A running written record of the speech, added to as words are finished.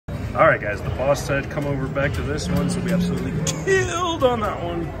All right, guys, the boss said come over back to this one, so we absolutely killed on that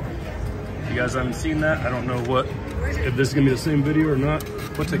one. If you guys haven't seen that, I don't know if this is gonna be the same video or not.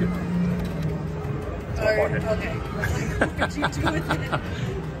 What ticket? Okay. What did you do with it?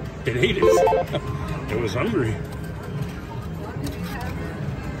 It ate it. It was hungry.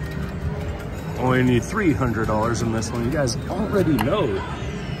 Only need $300 in this one. You guys already know.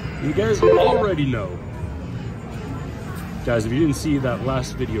 You guys already know. Guys, if you didn't see that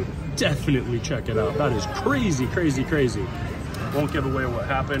last video, definitely check it out. That is crazy, crazy, crazy. Won't give away what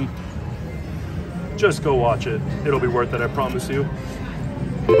happened. Just go watch it. It'll be worth it, I promise you.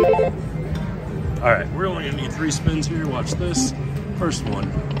 All right, we're only gonna need 3 spins here. Watch this. First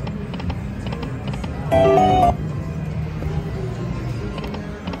one.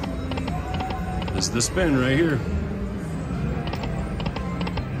 This is the spin right here.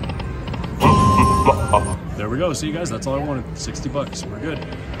 There we go. See you guys, that's all I wanted. 60 bucks. We're good.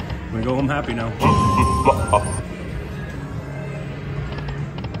 I'm gonna go home happy now.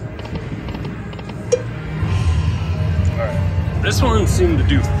 Alright. This one seemed to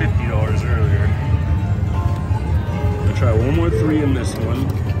do $50 earlier. I'm gonna try one more 3 in this one.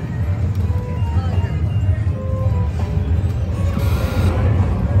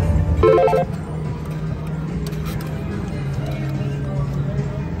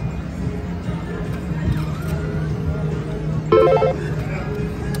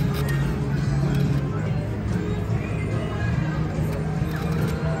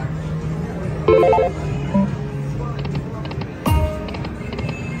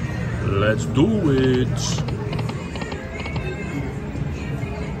 Let's do it.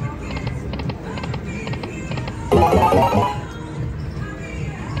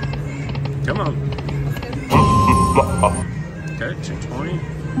 Come on. Okay, 220.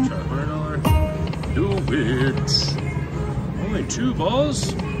 Try $100. Do it. Only 2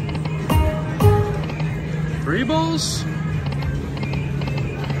 balls? 3 balls?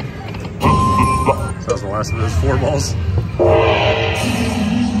 So that was the last of those 4 balls.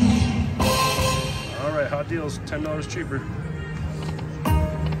 Hot deals, $10 cheaper.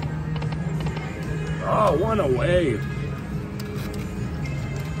 Oh, 1 away.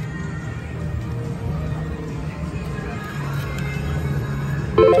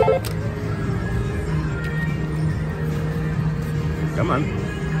 Come on.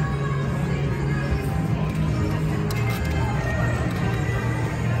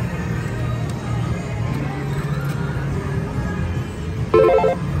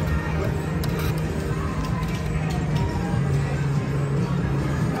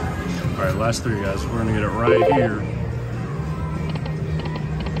 All right, last 3 guys. We're gonna get it right here.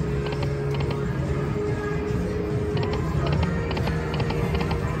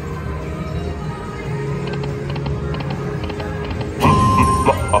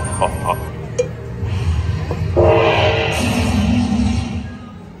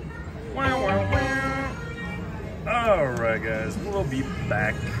 All right, guys, we'll be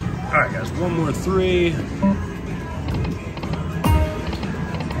back. All right, guys, 1 more 3.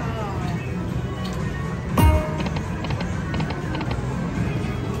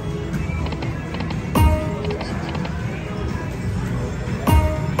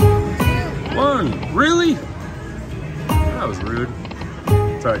 Really? That was rude.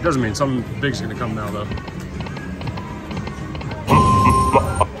 It's alright, doesn't mean something big's gonna come now though.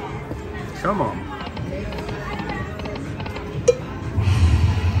 Come on.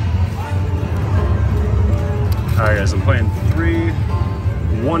 Alright guys, I'm playing 3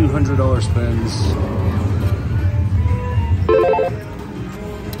 $100 spins.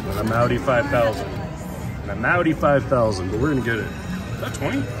 And I'm outie 5,000. And I'm outie 5,000, but we're gonna get it. Is that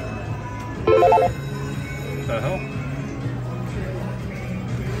 20? What the hell?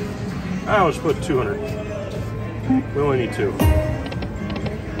 I'll just put 200. We only need 2.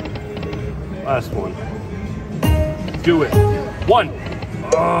 Last one. Do it. 1.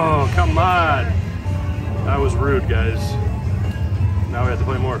 Oh, come on. That was rude, guys. Now we have to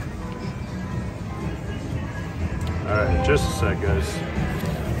play more. Alright, just a sec, guys.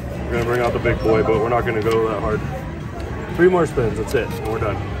 We're gonna bring out the big boy, but we're not gonna go that hard. 3 more spins, that's it, and we're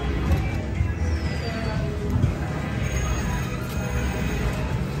done.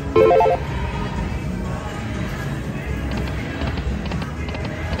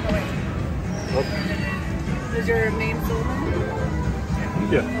 Is your name full?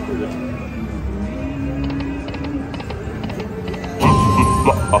 Yeah.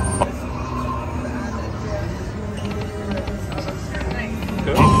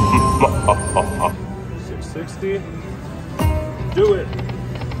 Okay. 660. Do it.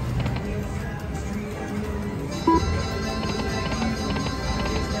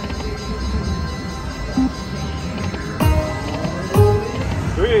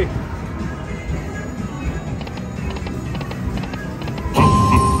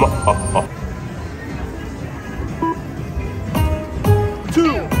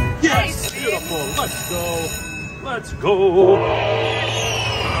 Let's go. Let's go.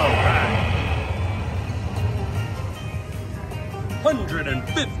 All right.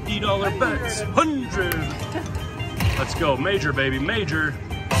 $150 bets. 100. Let's go. Major, baby. Major.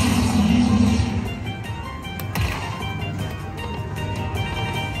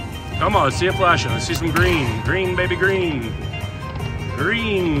 Come on, let's see it flashing. Let's see some green. Green, baby, green.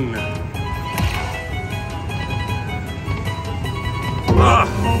 Green. Ah!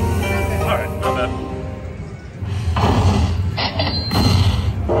 All right, not bad.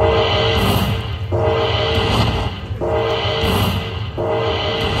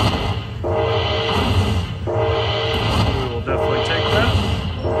 We will definitely take that.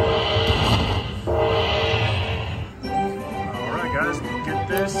 All right, guys, we'll get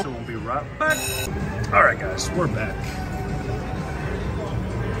this, and we'll be right back. All right, guys, we're back.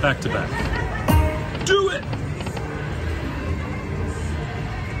 Back to back. Do it!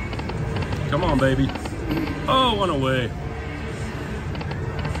 Come on, baby. Oh, one away.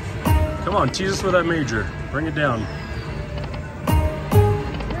 Come on, tease us with that major. Bring it down.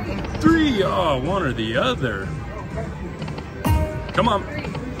 3. Oh, one or the other. Come on.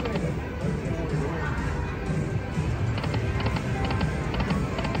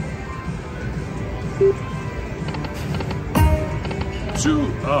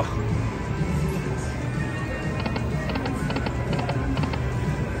 2. Oh.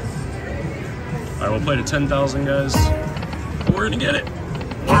 All right, we'll play to 10,000, guys. We're gonna get it.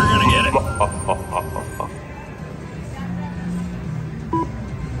 We're gonna get it.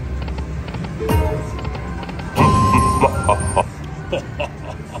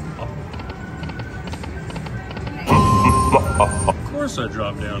 Of course I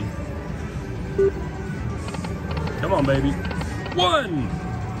dropped down. Come on, baby. 1.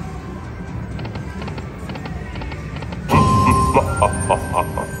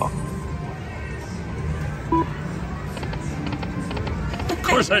 Of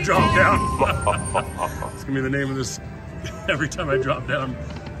course I drop down. It's gonna be the name of this every time I drop down.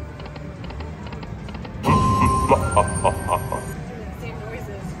 Same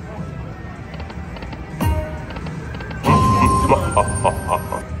noises.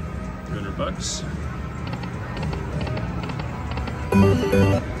 $300. Nice.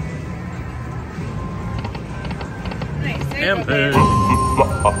 And pay. All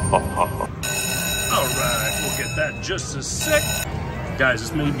right, we'll get that in just a sec. Guys,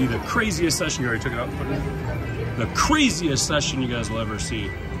 this may be the craziest session. You already took it out and put it in. The craziest session you guys will ever see.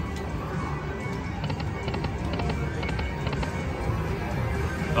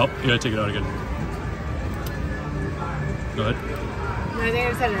 Oh, you gotta take it out again. Go ahead. No, I think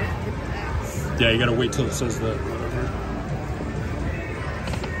I said it. Yeah, you gotta wait till it says that.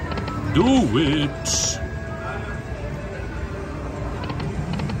 Do it.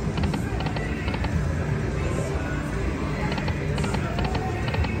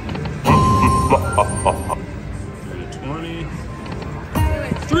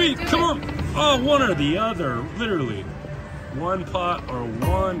 Come on. Oh, one or the other, literally. One pot or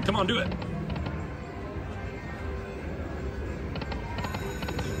one. Come on, do it.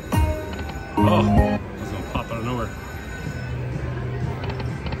 Oh, I was gonna pop out of nowhere.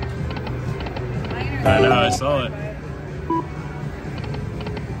 I know, I saw it.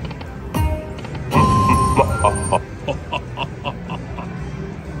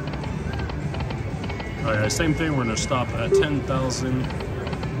 Alright, same thing. We're gonna stop at 10,000.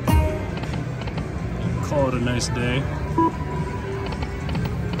 Call it a nice day.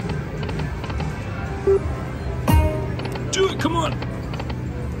 Do it, come on.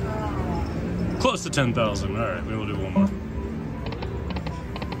 Close to 10,000. All right, maybe we'll do one more.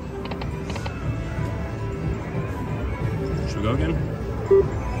 Should we go again?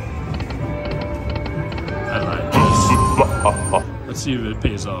 I like this. Let's see if it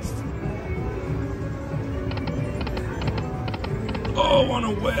pays off. Oh, one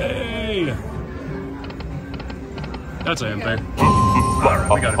away. That's a hand pay. All right,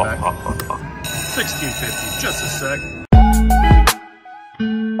 we got it back. 1650, just a sec.